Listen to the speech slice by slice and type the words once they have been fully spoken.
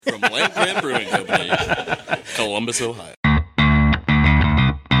Land Grant Brewing Company, Columbus, Ohio.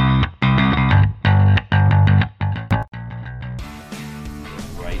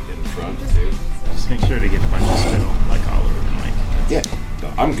 Right in front, too. Just make sure to get a bunch of spittle, like all over the mic. Yeah,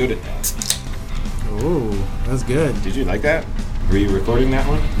 no, I'm good at that. Oh, that's good. Did you like that? Were you recording that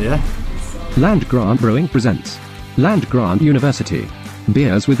one? Yeah. Land Grant Brewing presents Land Grant University.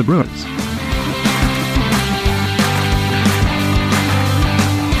 Beers with the Brewers.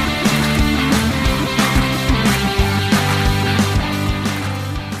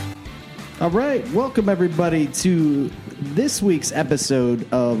 All right, welcome everybody to this week's episode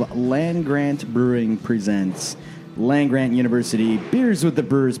of Land Grant Brewing presents Land Grant University Beers with the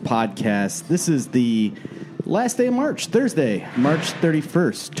Brewers podcast. This is the last day of March, Thursday, March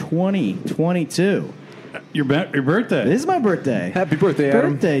 31st, 2022. Your birthday. This is my birthday. Happy birthday,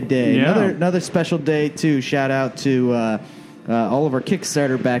 Adam. Birthday day. Yeah. Another special day, too. Shout out to all of our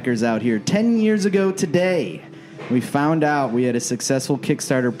Kickstarter backers out here. 10 years ago today, we found out we had a successful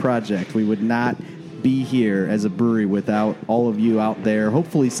Kickstarter project. We would not be here as a brewery without all of you out there.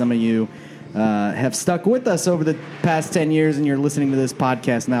 Hopefully some of you have stuck with us over the past 10 years and you're listening to this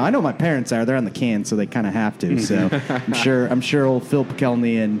podcast now. I know my parents are. They're on the can, so they kind of have to. So I'm sure old Phil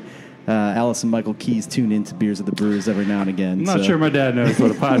Pekelny and Alice and Michael Keys tune into Beers of the Brewers every now and again. I'm not sure my dad knows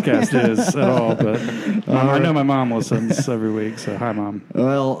what a podcast is at all, but I know my mom listens every week, so hi, Mom.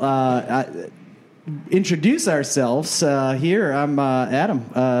 Well, introduce ourselves here. I'm Adam,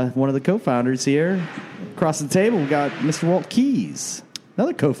 one of the co-founders here. Across the table, we got Mr. Walt Keys,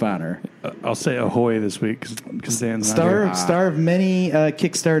 another co-founder. I'll say ahoy this week because Dan's Star not here. star of many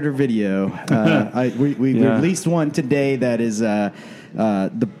Kickstarter video. We released one today that is,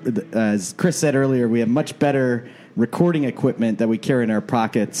 as Chris said earlier, we have much better recording equipment that we carry in our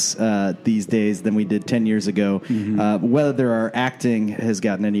pockets these days than we did 10 years ago. Mm-hmm. Whether our acting has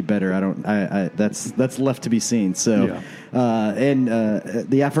gotten any better, that's left to be seen. So,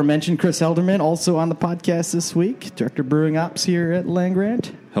 the aforementioned Chris Helderman also on the podcast this week, Director of Brewing Ops here at Land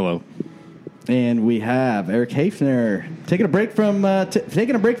Grant. Hello. And we have Eric Hafner taking a break from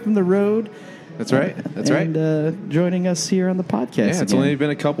the road. That's right. And joining us here on the podcast. Yeah, it's again. only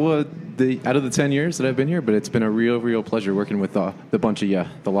been a couple of out of the 10 years that I've been here, but it's been a real pleasure working with the bunch of you,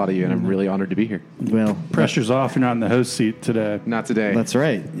 the lot of you, and I'm really honored to be here. Well, Pressure's off. You're not in the host seat today. Not today. that's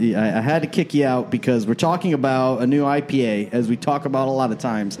right. I had to kick you out because we're talking about a new IPA, as we talk about a lot of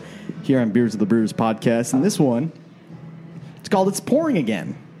times here on Beers of the Brewers podcast. And this one, it's called It's Pouring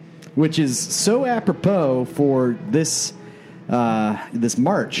Again, which is so apropos for this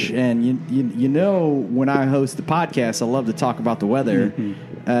March. And you know, when I host the podcast, I love to talk about the weather.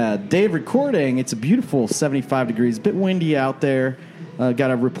 Day of recording, it's a beautiful 75 degrees, a bit windy out there.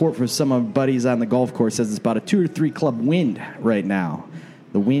 Got a report from some of my buddies on the golf course, says it's about a 2 or 3 club wind right now.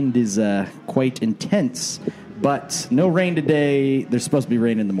 The wind is quite intense, but no rain today. There's supposed to be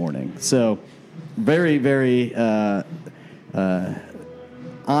rain in the morning. So very, very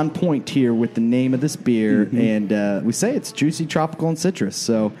on point here with the name of this beer, and we say it's juicy, tropical, and citrus.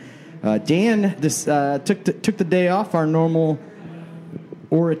 So Dan took the day off, our normal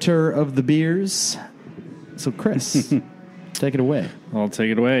orator of the beers. So Chris, take it away. I'll take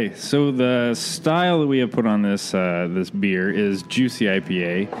it away. So the style that we have put on this beer is Juicy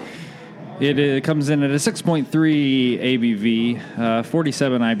IPA. It comes in at a 6.3 ABV,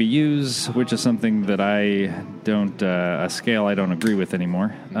 47 IBUs, which is something that a scale I don't agree with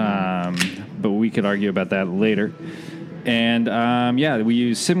anymore. But we could argue about that later. And, we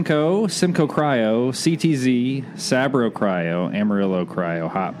use Simcoe Cryo, CTZ, Sabro Cryo, Amarillo Cryo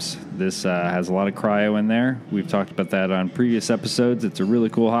hops. This has a lot of cryo in there. We've talked about that on previous episodes. It's a really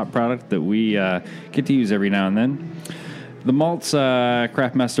cool hop product that we get to use every now and then. The malts,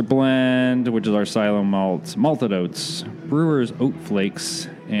 Craftmaster Blend, which is our silo malt, malted oats, Brewer's Oat Flakes,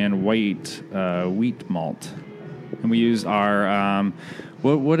 and white wheat malt. And we used our,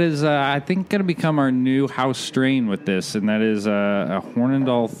 what is, I think, going to become our new house strain with this, and that is a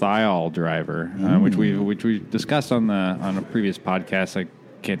Hornindal Thiol driver, which we discussed on a previous podcast. I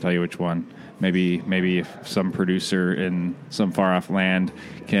can't tell you which one. Maybe if some producer in some far-off land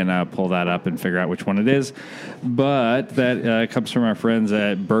can pull that up and figure out which one it is. But that comes from our friends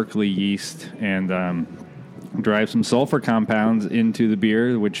at Berkeley Yeast and drive some sulfur compounds into the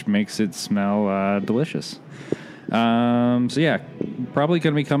beer, which makes it smell delicious. Probably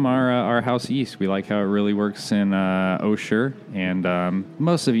going to become our house yeast. We like how it really works in Osher. And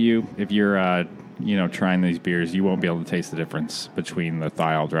most of you, if you're trying these beers, you won't be able to taste the difference between the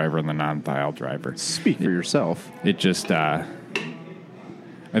thiol driver and the non-thiol driver. Speak for yourself. It just,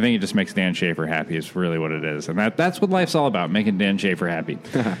 I think it just makes Dan Schaefer happy is really what it is. And that's what life's all about, making Dan Schaefer happy.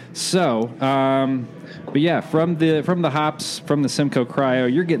 So, but yeah, from the hops, from the Simcoe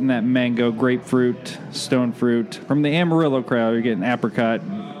Cryo, you're getting that mango, grapefruit, stone fruit. From the Amarillo Cryo, you're getting apricot,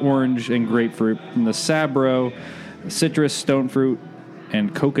 orange, and grapefruit. From the Sabro, citrus, stone fruit,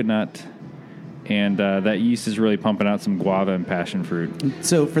 and coconut. And that yeast is really pumping out some guava and passion fruit.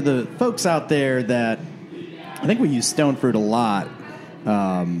 So for the folks out there that, I think we use stone fruit a lot,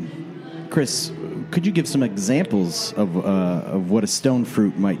 Chris, could you give some examples of what a stone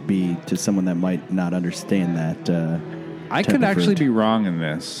fruit might be to someone that might not understand that? I could actually be wrong in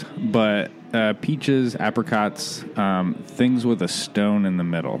this, but peaches, apricots, things with a stone in the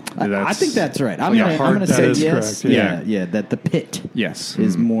middle. I think that's right. I'm Like a hard- going to say that is yes. correct, Yeah, that the pit Yes.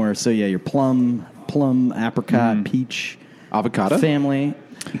 is more. So yeah, your plum, apricot, peach, Avocado? family.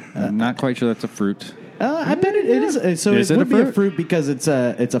 I'm not quite sure that's a fruit. I bet it is. So Is it it would a be a fruit? fruit because it's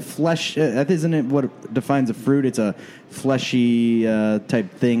a flesh. That isn't it. What defines a fruit? It's a fleshy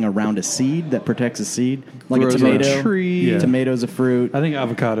type thing around a seed that protects a seed, like Grows a on a tomato. tree. Yeah. Tomato's a fruit. I think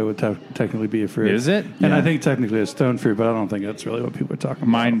avocado would technically be a fruit. Is it? And Yeah. I think technically a stone fruit, but I don't think that's really what people are talking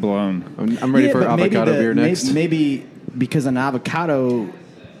about. Mind blown. I'm ready for but maybe avocado beer next. Maybe because an avocado,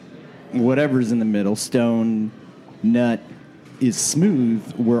 whatever's in the middle, stone, nut, is smooth,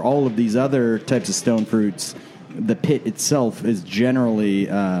 where all of these other types of stone fruits, the pit itself is generally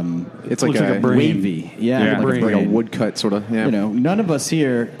It's like looks like a a brain. wavy. Yeah, Yeah. like a like a brain. woodcut sort of. Yeah. You know, none of us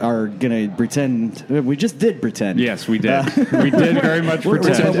here are going to pretend. We just did pretend. Yes, we did. We did very much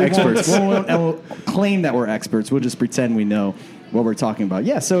pretend. experts. We won't claim that we're experts. We'll just pretend we know what we're talking about.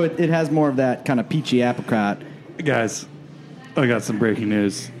 Yeah, so it has more of that kind of peachy apricot. Guys, I got some breaking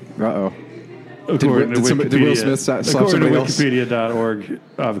news. Uh-oh. According Did Will Smith slap according to somebody else? Wikipedia.org,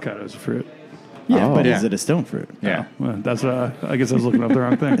 avocado is a fruit. Yeah, Oh. but Yeah. is it a stone fruit? Yeah. Well, that's what I guess I was looking up the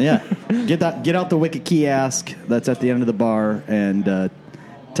wrong thing. Yeah, get out the wiki kiosk that's at the end of the bar and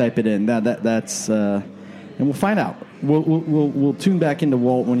type it in. That's and we'll find out. We'll tune back into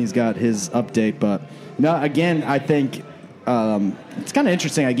Walt when he's got his update. But no, again, I think it's kind of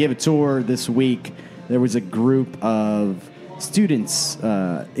interesting. I gave a tour this week. There was a group of students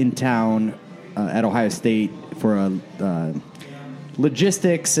in town at Ohio State for a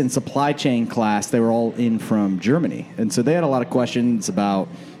logistics and supply chain class. They were all in from Germany, and so they had a lot of questions about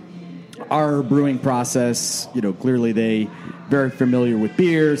our brewing process. You know, clearly they very familiar with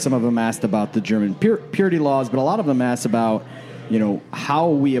beer. Some of them asked about the German purity laws, but a lot of them asked about, you know, how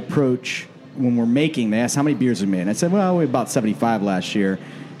we approach when we're making. They asked how many beers we made. And I said, well, we about 75 last year.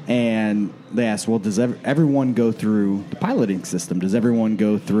 And they asked, well, does everyone go through the piloting system? Does everyone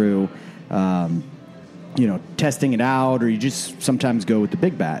go through, you know, testing it out, or you just sometimes go with the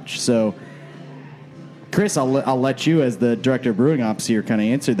big batch? So, Chris, I'll let you, as the director of brewing ops here, kind of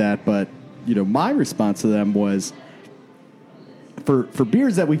answer that. But, you know, my response to them was, for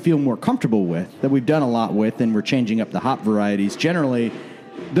beers that we feel more comfortable with, that we've done a lot with, and we're changing up the hop varieties, generally,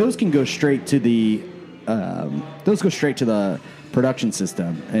 those can go straight to the production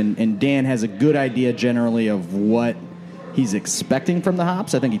system. And Dan has a good idea generally of what he's expecting from the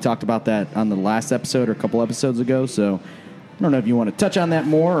hops. I think he talked about that on the last episode or a couple episodes ago. So I don't know if you want to touch on that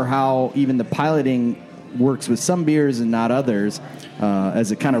more, or how even the piloting works with some beers and not others,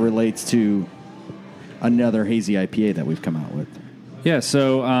 as it kind of relates to another hazy IPA that we've come out with. Yeah,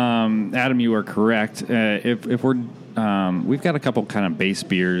 so Adam, you are correct. If we're we've got a couple kind of base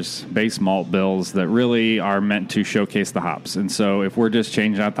beers, base malt bills that really are meant to showcase the hops. And so if we're just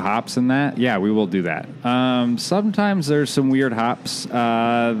changing out the hops in that, yeah, we will do that. Sometimes there's some weird hops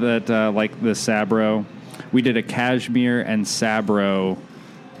that like the Sabro. We did a Cashmere and Sabro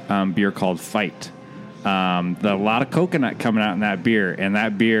beer called Fight. A lot of coconut coming out in that beer, and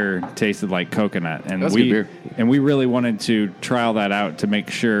that beer tasted like coconut. And That's good beer. And we really wanted to trial that out to make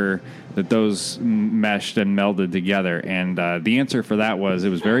sure that those meshed and melded together. And the answer for that was it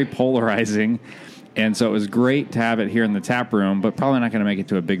was very polarizing. And so it was great to have it here in the tap room, but probably not going to make it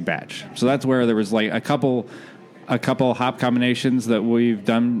to a big batch. So that's where there was like a couple hop combinations that we've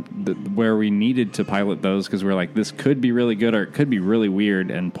done where we needed to pilot those because we're like, this could be really good or it could be really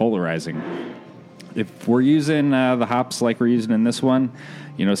weird and polarizing. If we're using the hops like we're using in this one,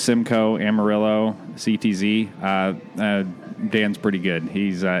 you know, Simcoe, Amarillo, CTZ, Dan's pretty good.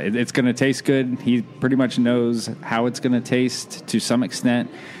 He's it's going to taste good. He pretty much knows how it's going to taste to some extent,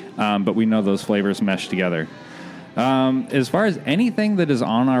 but we know those flavors mesh together. As far as anything that is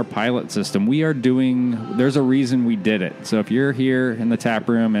on our pilot system, we are doing, there's a reason we did it. So if you're here in the tap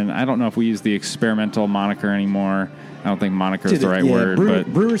room, and I don't know if we use the experimental moniker anymore. I don't think moniker is the right word,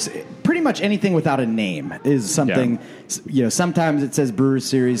 but brewers, pretty much anything without a name is something. You know, sometimes it says Brewer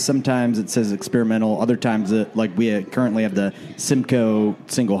Series, sometimes it says experimental. Other times, like we currently have the Simcoe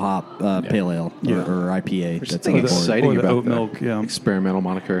single hop pale ale or IPA. There's That's something on the board. exciting Or the about oat milk, yeah. experimental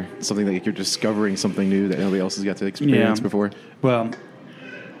moniker. Something that you're discovering something new that nobody else has got to experience before. Well,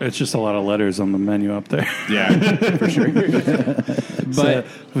 it's just a lot of letters on the menu up there. Yeah, For sure. but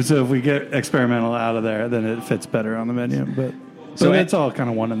So if we get experimental out of there, then it fits better on the menu. But so it's all kind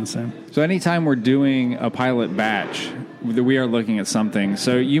of one and the same. So anytime we're doing a pilot batch, we are looking at something.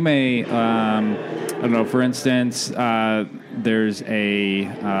 So you may, I don't know, for instance, there's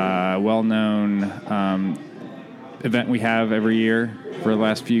a well-known event we have every year for the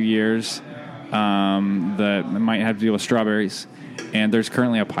last few years that might have to deal with strawberries. And there's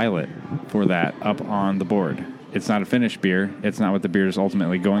currently a pilot for that up on the board. It's not a finished beer. It's not what the beer is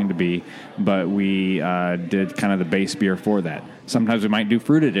ultimately going to be, but we did kind of the base beer for that. Sometimes we might do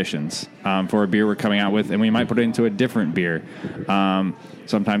fruit additions for a beer we're coming out with, and we might put it into a different beer.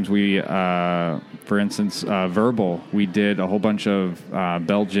 Sometimes we, for instance, Verbal, we did a whole bunch of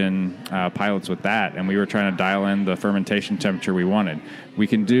Belgian pilots with that, and we were trying to dial in the fermentation temperature we wanted. We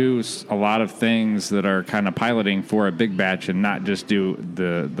can do a lot of things that are kind of piloting for a big batch and not just do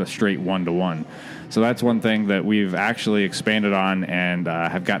the straight one-to-one. So that's one thing that we've actually expanded on and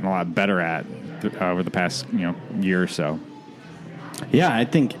have gotten a lot better at over the past year or so. Yeah, I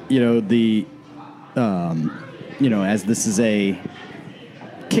think as this is a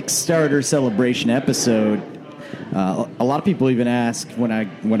Kickstarter celebration episode, a lot of people even ask when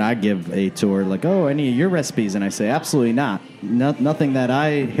I give a tour, like, "Oh, any of your recipes?" And I say, "Absolutely not. Nothing that I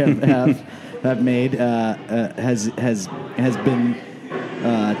have made has been."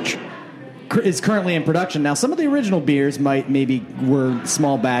 Is currently in production. Now, some of the original beers were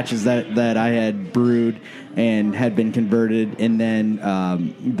small batches that I had brewed and had been converted, and then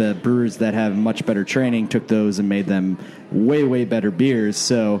the brewers that have much better training took those and made them way, way better beers.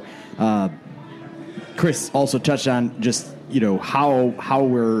 So Chris also touched on just how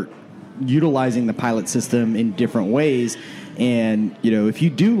we're utilizing the pilot system in different ways. And if you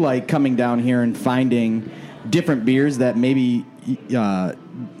do like coming down here and finding different beers that maybe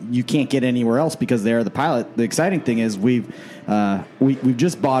you can't get anywhere else because they are the pilot. The exciting thing is we've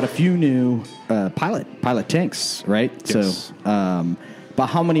just bought a few new pilot tanks, right? Yes. So, but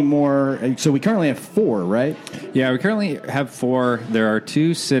how many more? So we currently have 4, right? Yeah, we currently have 4. There are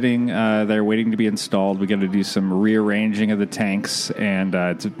 2 sitting that are waiting to be installed. We got to do some rearranging of the tanks, and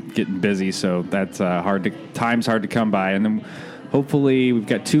it's getting busy, so that's time's hard to come by. And then hopefully we've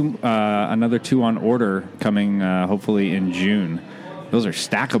got another 2 on order coming hopefully in June. Those are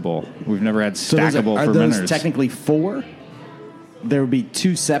stackable. We've never had stackable are fermenters. those technically 4? There would be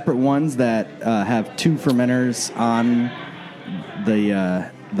 2 separate ones that have 2 fermenters on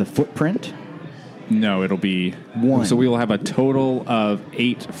the footprint. No, it'll be 1. So we will have a total of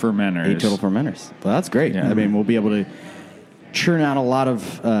 8 fermenters. 8 total fermenters. Well, that's great. Yeah. I mean, we'll be able to churn out a lot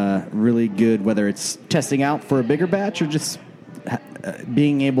of really good, whether it's testing out for a bigger batch or just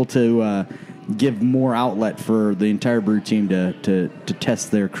being able to give more outlet for the entire brew team to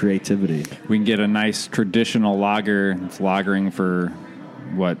test their creativity. We can get a nice traditional lager. It's lagering for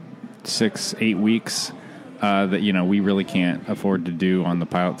 6-8 weeks. That we really can't afford to do on the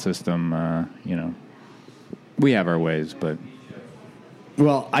pilot system. We have our ways, but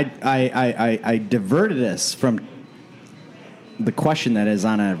well, I diverted us from the question that is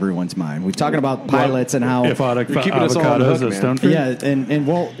on everyone's mind. We're talking about pilots and how if keeping us all on the avocados hook, are man. stone fruit. yeah, and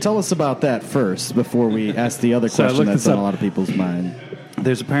well, tell us about that first before we ask the other So I question looked that's this on a up. lot of people's mind.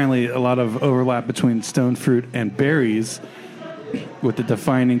 There's apparently a lot of overlap between stone fruit and berries, with the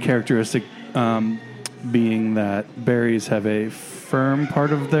defining characteristic being that berries have a firm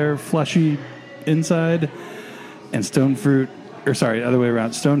part of their fleshy inside, and stone fruit has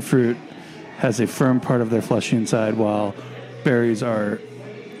a firm part of their fleshy inside, while berries are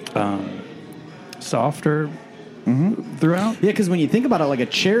softer throughout. Yeah, because when you think about it, like a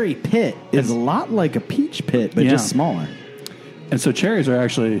cherry pit is a lot like a peach pit, but Yeah. just smaller. And so cherries are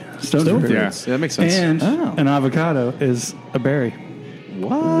actually stone fruit. Yeah. Yeah, that makes sense. And Oh. an avocado is a berry.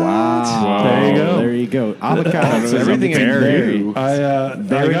 Wow. There you go. There you go. Avocados. Everything is berry. I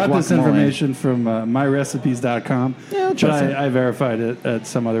Berry got this guacamole. information from myrecipes.com, Yeah, I'll but trust it. I verified it at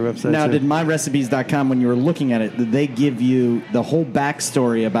some other website. Now, too. did myrecipes.com, when you were looking at it, did they give you the whole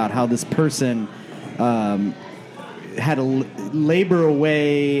backstory about how this person had to labor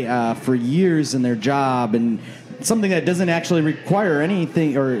away for years in their job, and something that doesn't actually require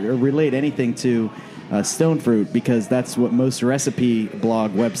anything or relate anything to stone fruit, because that's what most recipe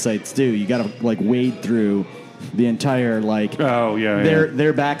blog websites do. You got to wade through the entire Oh yeah.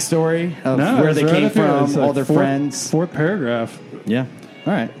 their backstory of No, where it's they right came up here. from, It's all their fourth- friends. Fourth paragraph. Yeah.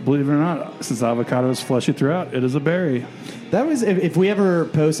 All right. Believe it or not, since avocado is fleshy throughout, it is a berry. That was if we ever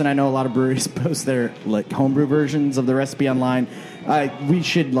post, and I know a lot of breweries post their homebrew versions of the recipe online. We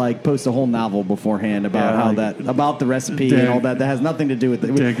should post a whole novel beforehand about about the recipe and all that. That has nothing to do with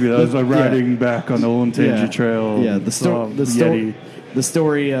it. That was like riding back on the Olentangy Trail. Yeah, the Yeti.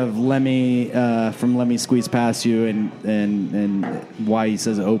 story of Lemmy from Lemmy Squeeze Past You and why he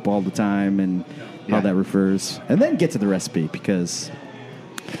says ope all the time and how that refers, and then get to the recipe because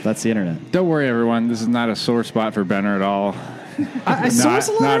that's the internet. Don't worry, everyone. This is not a sore spot for Benner at all. I source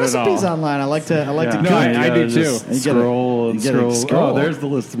a lot not of at recipes all. online. I like to cook. No, I do too. Just You gotta- Scroll and you gotta scroll. scroll. Oh, there's the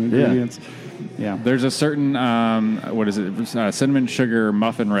list of ingredients. Yeah. There's a certain cinnamon sugar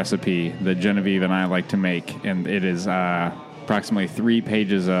muffin recipe that Genevieve and I like to make, and it is approximately 3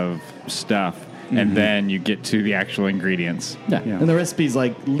 pages of stuff, and then you get to the actual ingredients. Yeah. And the recipe's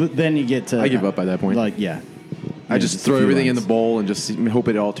then you get to. I give up by that point. I just throw everything in the bowl and just hope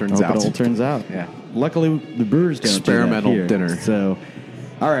it all turns out. It all turns out. Yeah. Luckily, the brewers don't Experimental do that here. dinner. So,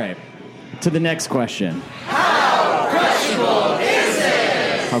 all right. To the next question. How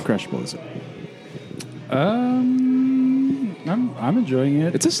crushable is it? I'm enjoying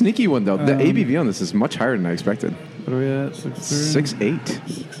it. It's a sneaky one, though. The ABV on this is much higher than I expected. What are we at? 6.3? 6.8.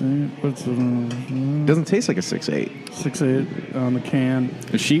 6.8. What's the Doesn't taste like a 6.8. 6.8 on the can?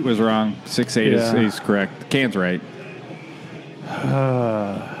 The sheet was wrong. 6.8 is correct. The can's right.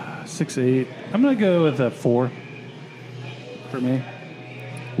 6.8. I'm gonna go with a 4 for me.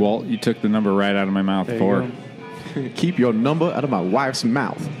 Walt, you took the number right out of my mouth. There you 4. go. Keep your number out of my wife's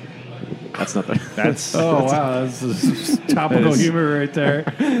mouth. That's not the. That's Oh wow, that's topical humor right there.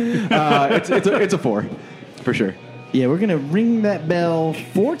 It's a 4, for sure. Yeah, we're gonna ring that bell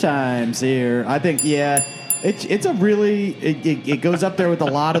 4 times here. I think it's a really it goes up there with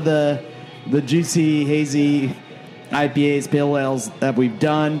a lot of the juicy hazy IPAs, pale ales that we've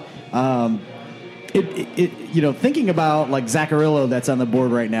done. Thinking about Zaccarillo that's on the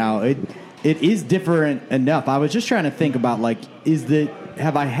board right now, it is different enough. I was just trying to think about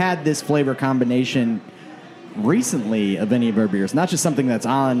have I had this flavor combination recently of any of our beers? Not just something that's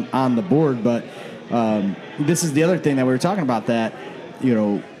on the board, but this is the other thing that we were talking about that,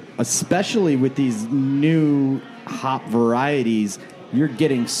 especially with these new hop varieties, you're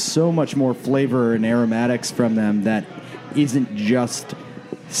getting so much more flavor and aromatics from them that isn't just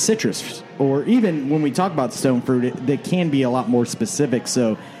citrus. Or even when we talk about stone fruit, they can be a lot more specific.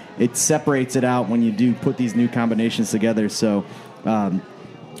 So it separates it out when you do put these new combinations together. So I'm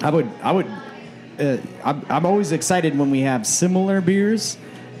always excited when we have similar beers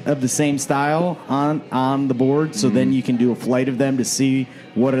of the same style on the board. So then you can do a flight of them to see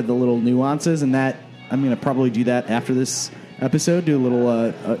what are the little nuances. And that I'm going to probably do that after this episode. Do a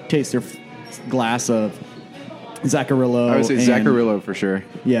little taster glass of Zaccarillo. I would say Zaccarillo for sure.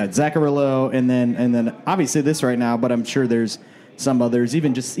 Yeah, Zaccarillo, and then obviously this right now, but I'm sure there's some others.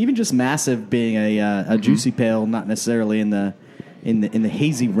 Even just Massive being a juicy pale, not necessarily in the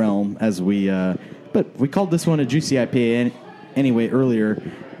hazy realm as but we called this one a juicy IPA anyway earlier.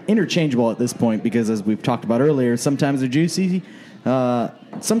 Interchangeable at this point because as we've talked about earlier, sometimes they're juicy,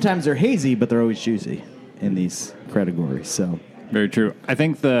 sometimes they're hazy, but they're always juicy in these categories. So. very true. I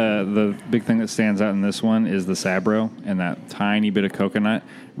think the big thing that stands out in this one is the Sabro, and that tiny bit of coconut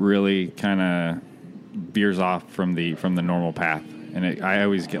really kind of veers off from the normal path, and I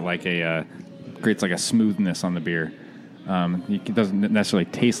always get creates a smoothness on the beer. It doesn't necessarily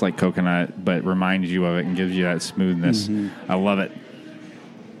taste like coconut, but reminds you of it and gives you that smoothness. I love it.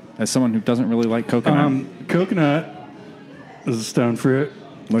 As someone who doesn't really like coconut, Coconut is a stone fruit.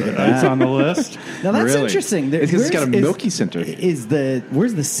 Look at that. It's on the list. Now that's Really? interesting. It's 'cause it's got a milky center.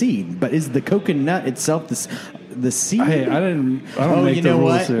 Where's the seed? But is the coconut itself the seed? Hey, I don't make you the know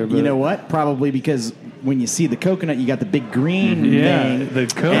rules what? here. But You know what? Probably because when you see the coconut, you got the big green Yeah, thing. the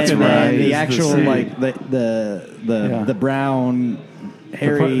coconut and then is the the actual seed. the brown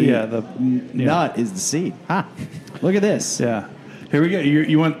hairy nut is the seed. Huh. Look at this. Yeah. Here we go. You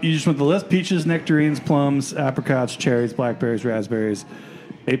just want the list: peaches, nectarines, plums, apricots, cherries, blackberries, raspberries,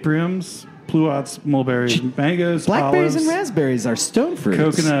 apriums, pluots, mulberries, mangoes, Blackberries olives, and raspberries are stone fruits.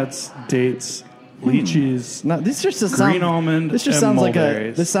 coconuts, dates, lychees. No, this just Green almond This just and sounds like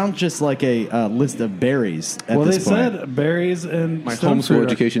mulberries. This sounds just like a list of berries. At Well, they this point. said berries and My stone homeschool fruit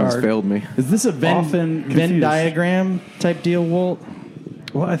education has are- failed me. Is this a Venn often Venn confused. diagram type deal, Walt?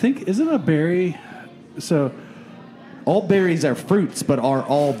 Well, I think isn't a berry. So All berries are fruits, but are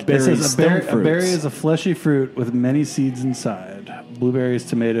all it berries says a stone fruits? berry is a fleshy fruit with many seeds inside. Blueberries,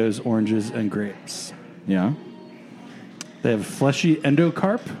 tomatoes, oranges, and grapes. Yeah. They have fleshy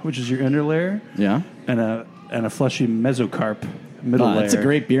endocarp, which is your inner layer, Yeah. and a fleshy mesocarp, middle layer. That's a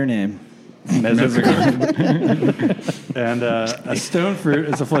great beer name. Mesocarp. And a stone fruit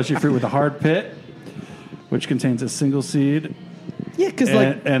is a fleshy fruit with a hard pit, which contains a single seed Yeah, because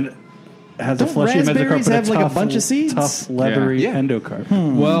and has a don't fleshy raspberries mesocarp but have, like, a tough, bunch of seeds? tough, leathery Yeah. endocarp.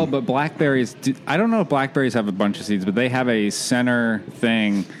 Well, but blackberries, I don't know if blackberries have a bunch of seeds, but they have a center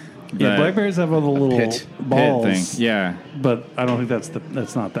thing. Yeah, that- blackberries have all the little pit balls, thing. Yeah. but I don't think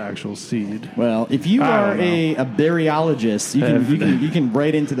that's not the actual seed. Well, if you I are don't a berryologist, you can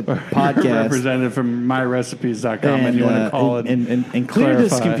write into the You're podcast represented from myrecipes.com and you want to call it and clear this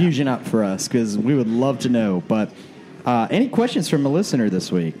clarify. confusion up for us because we would love to know. But any questions from a listener this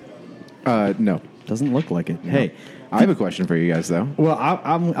week? No. Doesn't look like it. Hey, I have a question for you guys, though. well,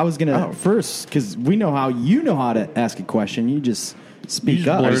 I was gonna first because we know how to ask a question. You just speak You just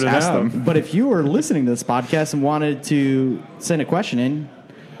up. blurt Just it ask out. them. But if you were listening to this podcast and wanted to send a question in,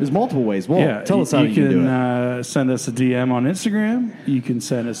 there's multiple ways. Well, tell us how you can do it. Send us a DM on Instagram. You can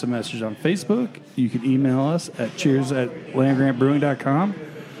send us a message on Facebook. You can email us at cheers@landgrantbrewing.com.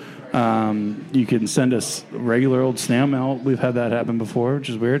 You can send us regular old snail mail. We've had that happen before, which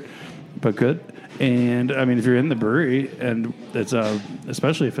is weird, but good. And I mean, if you're in the brewery and it's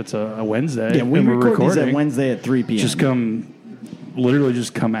especially if it's a Wednesday, Yeah, we and we're record these recording, at Wednesday at 3 p.m. just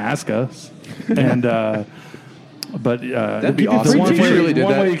come ask us. And That'd be you can awesome. tweet If we to- really did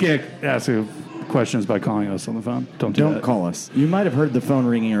one that. way you can't ask questions by calling us on the phone. Don't do Don't that. call us. You might have heard the phone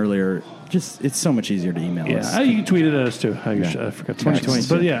ringing earlier. Just it's so much easier to email us. Yeah, you can tweet it at us too. I forgot to mention.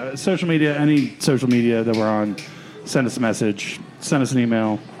 But yeah, social media, any social media that we're on, send us a message, send us an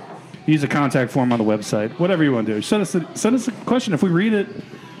email, use a contact form on the website, whatever you want to do. Send us a question. If we read it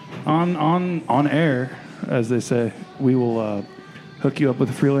on air, as they say, we will hook you up with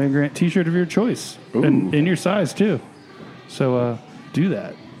a free Land Grant T-shirt of your choice and in your size too. So do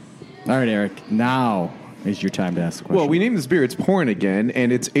that. All right, Eric. Now is your time to ask the question. Well, we named this beer. It's pouring again,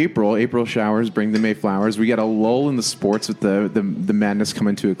 and it's April. April showers bring the May flowers. We got a lull in the sports with the madness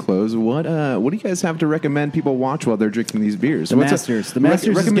coming to a close. What do you guys have to recommend people watch while they're drinking these beers? The Masters. The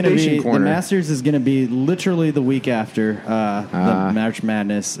Masters is going to be corner? the Masters is going to be literally the week after the March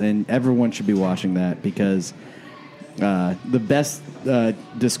Madness, and everyone should be watching that because the best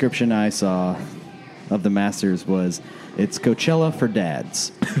description I saw of the Masters was it's Coachella for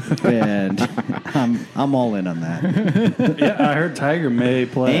dads, and I'm all in on that. Yeah, I heard Tiger May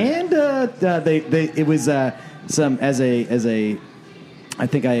play. And it was some as a I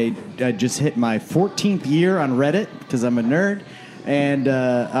think I just hit my 14th year on Reddit because I'm a nerd, and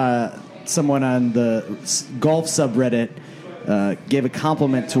someone on the golf subreddit gave a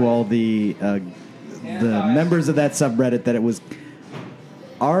compliment to all the members of that subreddit that it was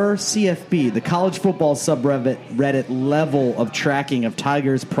RCFB, the college football subreddit level of tracking of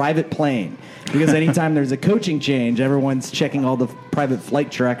Tiger's private plane. Because anytime there's a coaching change, everyone's checking all the private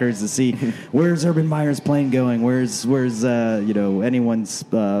flight trackers to see where's Urban Meyer's plane going, where's anyone's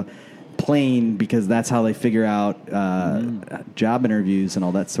plane, because that's how they figure out job interviews and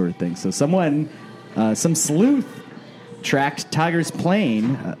all that sort of thing. So some sleuth tracked Tiger's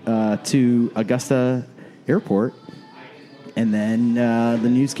plane to Augusta Airport. And then the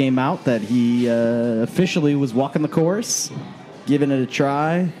news came out that he officially was walking the course, giving it a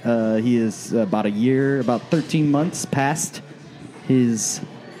try. He is about 13 months past his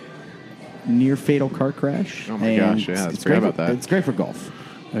near fatal car crash. Oh my gosh, yeah, I forgot about that. It's great for golf.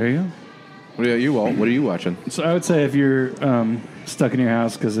 There you go. What about you, Walt? What are you watching? So I would say if you're stuck in your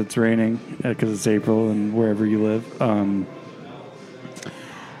house because it's raining, because it's April and wherever you live,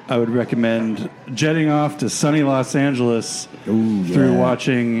 I would recommend jetting off to sunny Los Angeles through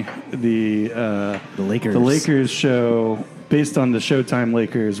watching the Lakers. the Lakers show based on the Showtime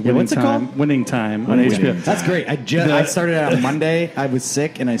Lakers winning what's it time, called? winning time on HBO. That's great. I started out on Monday. I was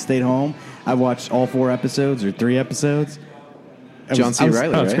sick and I stayed home. I watched all 4 episodes or 3 episodes. John C. Reilly,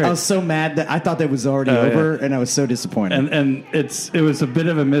 it's right? great. I was so mad that I thought that was already over, and I was so disappointed. And it was a bit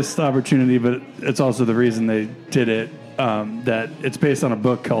of a missed opportunity, but it's also the reason they did it. That it's based on a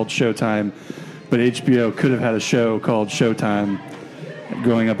book called Showtime, but HBO could have had a show called Showtime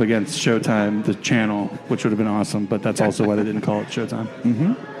going up against Showtime, the channel, which would have been awesome. But that's also why they didn't call it Showtime.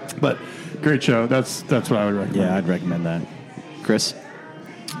 Mm-hmm. But great show. That's what I would recommend. Yeah, I'd recommend that. Chris?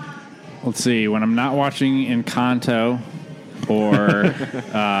 Let's see. When I'm not watching Encanto or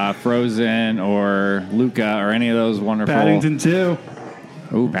Frozen or Luca or any of those wonderful... Paddington 2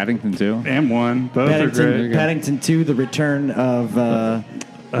 Ooh, Paddington 2. and 1. Both are great. Paddington 2, the return of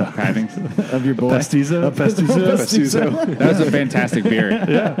Paddington. of your boy. Pestizo. Pestizo. That was a fantastic beer.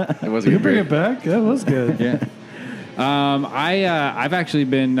 Yeah. It was a You good bring beer. it back. That was good. Yeah. I've actually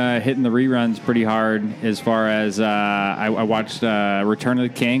been hitting the reruns pretty hard. As far as I watched Return of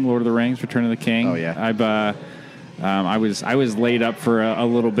the King, Lord of the Rings, Return of the King. Oh, yeah. I was laid up for a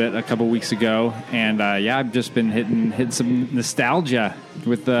little bit a couple weeks ago, and I've just been hitting some nostalgia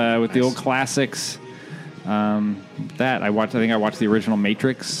with the old classics. I think I watched the original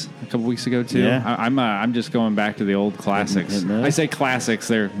Matrix a couple weeks ago too. Yeah. I'm just going back to the old classics. I say classics;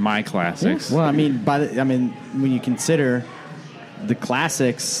 they're my classics. Well, when you consider the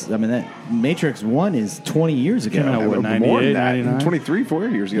classics, that Matrix 1 is 20 years ago. Came out, what, 98, More than that. 99? 23, 4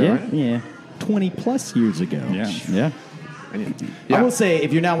 years ago, right? Yeah. 20 plus years ago. Yeah. I will say,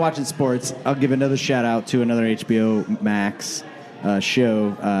 if you're not watching sports, I'll give another shout out to another HBO Max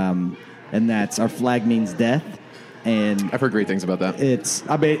show, and that's Our Flag Means Death. And I've heard great things about that. it's,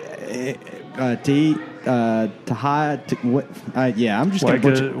 I'm just going to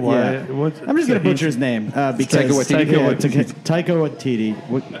butcher. I'm just going to butcher his name because Taika Waititi.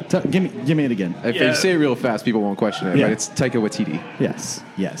 Give me it again. If you say it real fast, people won't question it, Yeah. but it's Taika Waititi. Yes.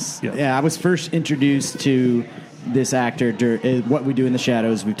 Yeah. Yeah, I was first introduced to this actor What We Do in the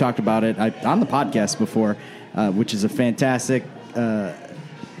Shadows. We've talked about it on the podcast before, which is a fantastic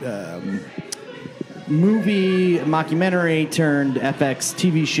movie, mockumentary turned FX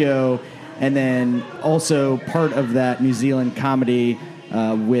TV show, and then also part of that New Zealand comedy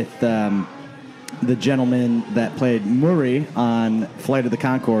with the gentleman that played Murray on Flight of the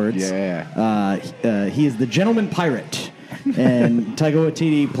Conchords. Yeah. He is the gentleman pirate, and Taika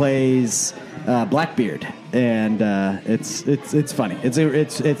Waititi plays Blackbeard, and it's funny.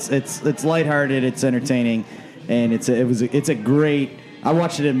 It's lighthearted. It's entertaining, and it's a great. I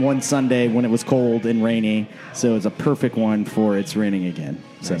watched it in one Sunday when it was cold and rainy, so it's a perfect one for It's Raining Again.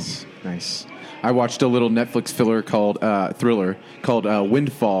 So. Nice. I watched a little Netflix filler called thriller called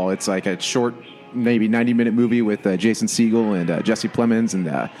Windfall. It's like a short, maybe 90-minute movie with Jason Segel and Jesse Plemons,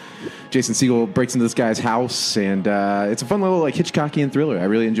 and Jason Segel breaks into this guy's house, and it's a fun little like Hitchcockian thriller. I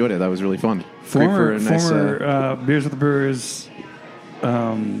really enjoyed it. That was really fun. Former Beers with the Brewers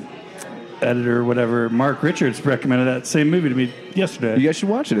editor, whatever, Mark Richards recommended that same movie to me yesterday. You guys should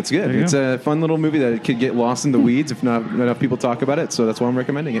watch it. It's good. There It's you a fun little movie that could get lost in the weeds if not enough people talk about it. So that's why I'm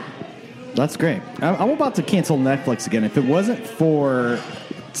recommending it. That's great. I'm about to cancel Netflix again. If it wasn't for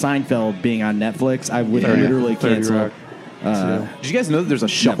Seinfeld being on Netflix, I would literally 30 cancel. Rock. Did you guys know that there's a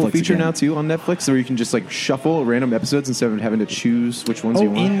shuffle Netflix feature again. now too on Netflix, where you can just like shuffle random episodes instead of having to choose which ones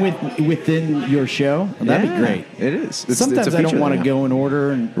you want? Within your show? That'd be great. It is. It's Sometimes a I don't feature want to now. go in order,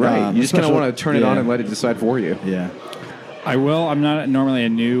 and Right. You just kind of want to turn it on and let let it decide for you. Yeah. I will. I'm not normally a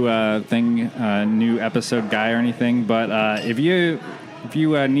new new episode guy or anything, but if you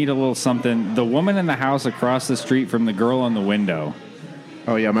need a little something, The Woman in the House Across the Street from the Girl in the Window,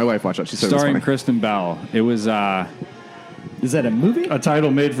 Oh yeah, my wife watched it. She said it was starring funny. Kristen Bell. It was Is that a movie? A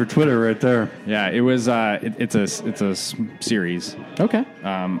title made for Twitter right there. yeah, it was it's a series. Okay.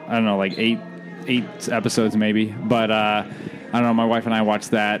 I don't know, like eight episodes maybe, but I don't know. My wife and I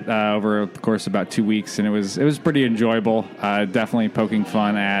watched that over the course of about 2 weeks, and it was pretty enjoyable. Definitely poking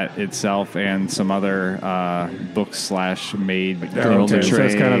fun at itself and some other books / made. Oh, okay. So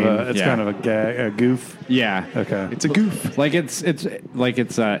it's kind of Yeah. kind of a gag, a goof. Yeah. Okay. It's a goof. Like it's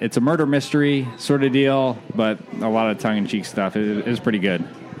a murder mystery sort of deal, but a lot of tongue in cheek stuff. It is pretty good.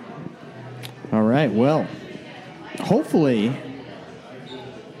 All right. Well, hopefully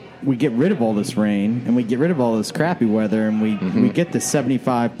we get rid of all this rain and we get rid of all this crappy weather and we get the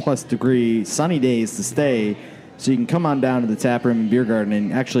 75 plus degree sunny days to stay, so you can come on down to the Tap Room and Beer Garden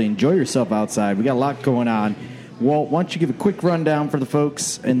and actually enjoy yourself outside. We got a lot going on. Walt, why don't you give a quick rundown for the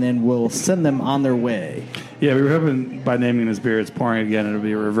folks, and then we'll send them on their way. Yeah, we were hoping by naming this beer, it's pouring again. It'll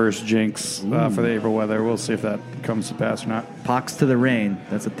be a reverse jinx for the April weather. We'll see if that comes to pass or not. Pox to the rain.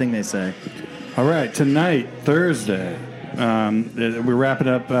 That's a thing they say. All right, tonight, Thursday, we're wrapping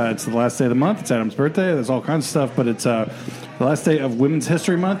up. It's the last day of the month. It's Adam's birthday. There's all kinds of stuff, but it's the last day of Women's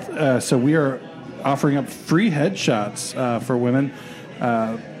History Month. So we are offering up free headshots for women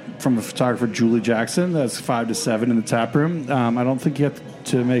from the photographer Julie Jackson. That's 5 to 7 in the tap room. I don't think you have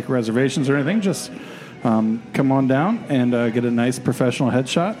to make reservations or anything. Just come on down and get a nice professional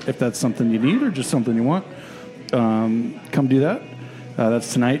headshot if that's something you need or just something you want. Come do that.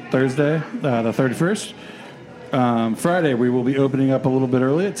 That's tonight, Thursday, the 31st. Friday, we will be opening up a little bit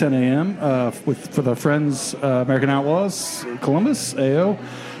early at 10 a.m. For the Friends American Outlaws Columbus, AO.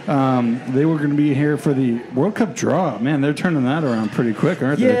 They were going to be here for the World Cup draw. Man, they're turning that around pretty quick,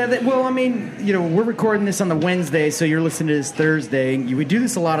 aren't they? Yeah, well, I mean, we're recording this on the Wednesday, so you're listening to this Thursday. We do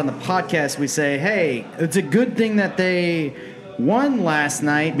this a lot on the podcast. We say, hey, it's a good thing that they won last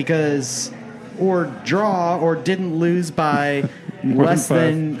night because or draw or didn't lose by less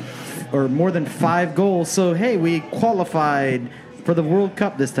than or more than 5 goals. So, hey, we qualified for the World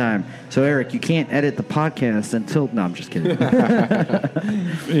Cup this time. So, Eric, you can't edit the podcast until... No, I'm just kidding.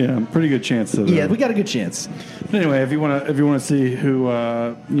 Yeah, pretty good chance of that. Yeah, we got a good chance. Anyway, if you want to see who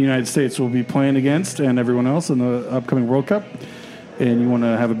the United States will be playing against and everyone else in the upcoming World Cup, and you want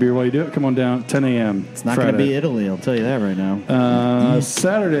to have a beer while you do it, come on down, 10 a.m. It's not going to be Italy, I'll tell you that right now.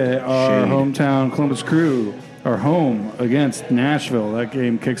 Saturday, our hometown Columbus Crew are home against Nashville. That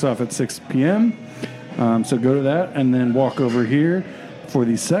game kicks off at 6 p.m., so go to that and then walk over here for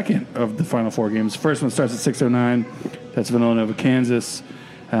the second of the Final Four games. First one starts at 6:09. That's Villanova, Kansas.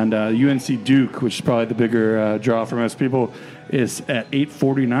 And UNC Duke, which is probably the bigger draw for most people, is at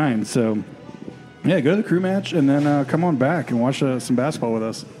 8:49. So, yeah, go to the Crew match and then come on back and watch some basketball with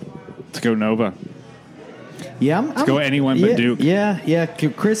us. Let's go Nova. Yeah, Let's go anyone but Duke. Yeah.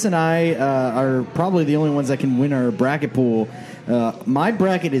 Chris and I are probably the only ones that can win our bracket pool. My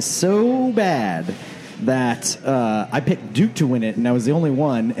bracket is so bad that I picked Duke to win it, and I was the only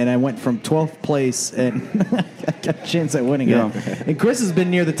one, and I went from 12th place, and I got a chance at winning it. And Chris has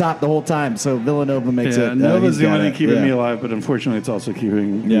been near the top the whole time, so Villanova makes it. Nova's the only thing keeping me alive, but unfortunately it's also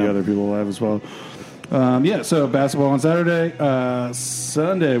keeping the other people alive as well. So basketball on Saturday.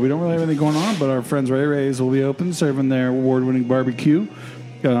 Sunday, we don't really have anything going on, but our friends Ray Ray's will be open, serving their award-winning barbecue.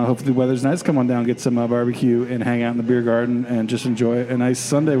 Hopefully the weather's nice. Come on down, get some barbecue, and hang out in the beer garden, and just enjoy a nice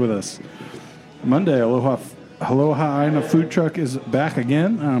Sunday with us. Monday, Aloha Aina food truck is back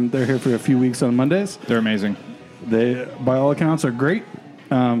again. They're here for a few weeks on Mondays. They're amazing. They, by all accounts, are great.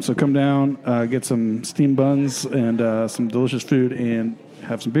 So come down, get some steamed buns and some delicious food, and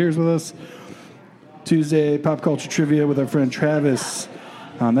have some beers with us. Tuesday, pop culture trivia with our friend Travis.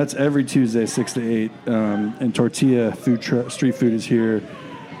 That's every Tuesday, 6 to 8. And Tortilla street food is here.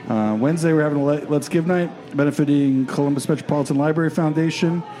 Wednesday, we're having a Let's Give night, benefiting Columbus Metropolitan Library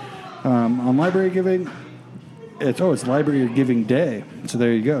Foundation. On library giving, it's Library Giving Day. So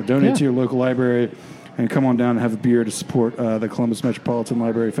there you go. Donate to your local library and come on down and have a beer to support the Columbus Metropolitan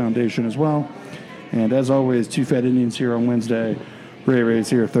Library Foundation as well. And as always, Two Fat Indians here on Wednesday. Ray Ray's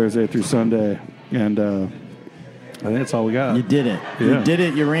here Thursday through Sunday. And I think that's all we got. You did it. Yeah. You did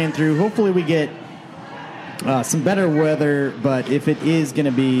it. You ran through. Hopefully we get some better weather, but if it is going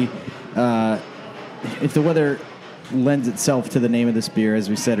to be, if the weather lends itself to the name of this beer, as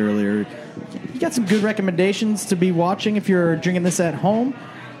we said earlier, you got some good recommendations to be watching if you're drinking this at home.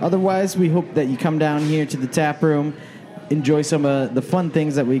 Otherwise, we hope that you come down here to the tap room, enjoy some of the fun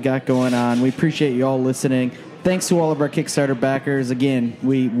things that we got going on. We appreciate you all listening. Thanks to all of our Kickstarter backers. Again,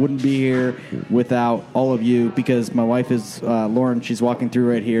 we wouldn't be here without all of you, because my wife is Lauren. She's walking through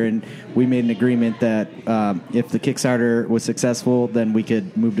right here, and we made an agreement that if the Kickstarter was successful, then we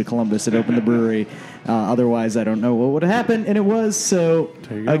could move to Columbus and open the brewery. Otherwise, I don't know what would have happened, and it was. So,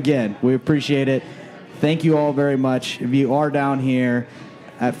 again, we appreciate it. Thank you all very much. If you are down here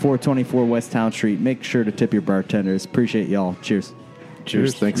at 424 West Town Street, make sure to tip your bartenders. Appreciate y'all. Cheers.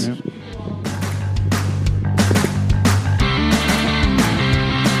 Cheers. Thanks. Yeah.